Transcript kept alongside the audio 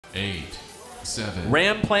8, 7.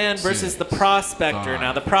 Ramplan versus the 6, Prospector. 5,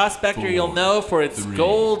 now, the Prospector 4, you'll know for its 3,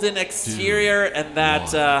 golden exterior 2, and that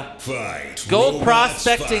 5. gold Robots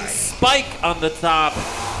prospecting fight. spike on the top.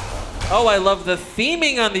 Oh, I love the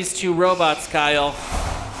theming on these two robots, Kyle.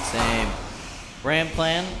 Same.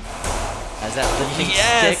 Ramplan has that lifting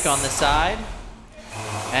Yes. stick on the side.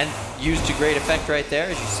 And used to great effect right there,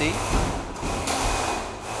 as you see.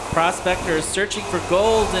 Prospector is searching for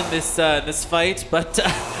gold in this fight, but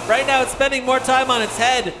right now it's spending more time on its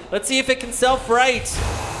head. Let's see if it can self-right.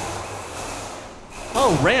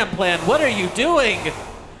 Oh, Ramplan, what are you doing?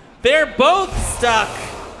 They're both stuck.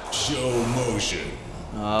 Show motion.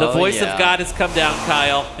 The voice of God has come down,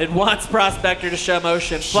 Kyle. It wants Prospector to show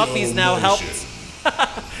motion. Fluffy's now helped.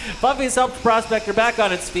 Fluffy's helped Prospector back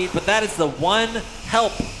on its feet, but that is the one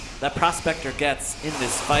help that Prospector gets in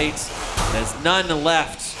this fight. There's none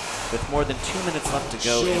left with more than 2 minutes left to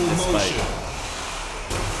go in this fight.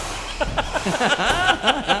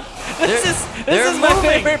 This is my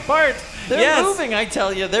favorite part. They're moving, I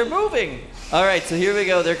tell you. They're moving. All right, so here we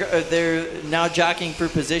go. They're now jockeying for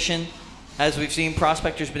position. As we've seen,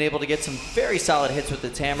 Prospector's been able to get some very solid hits with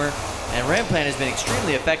its hammer, and Ramplan has been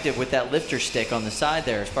extremely effective with that lifter stick on the side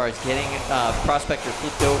there as far as getting Prospector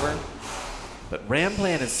flipped over. But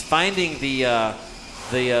Ramplan is finding the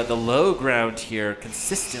low ground here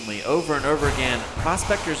consistently over and over again.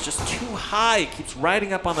 Prospector is just too high, keeps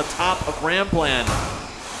riding up on the top of Ramplan.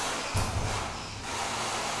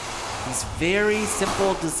 These very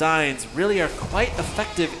simple designs really are quite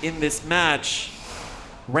effective in this match.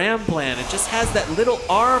 Ramplan, it just has that little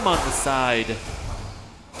arm on the side.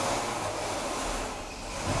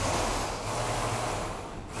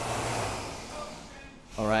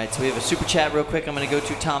 All right, so we have a super chat real quick. I'm going to go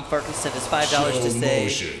to Tom Farkas, sent us $5 Show to say,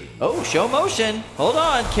 motion. oh, show motion. Hold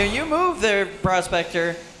on. Can you move there,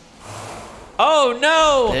 Prospector? Oh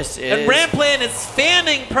no! This And is- Ramplan is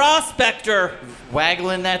fanning Prospector.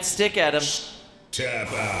 Waggling that stick at him.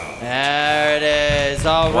 Tap out. There it is.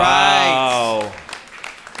 All right. Wow.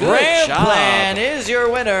 Good Ramplan job. is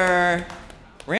your winner.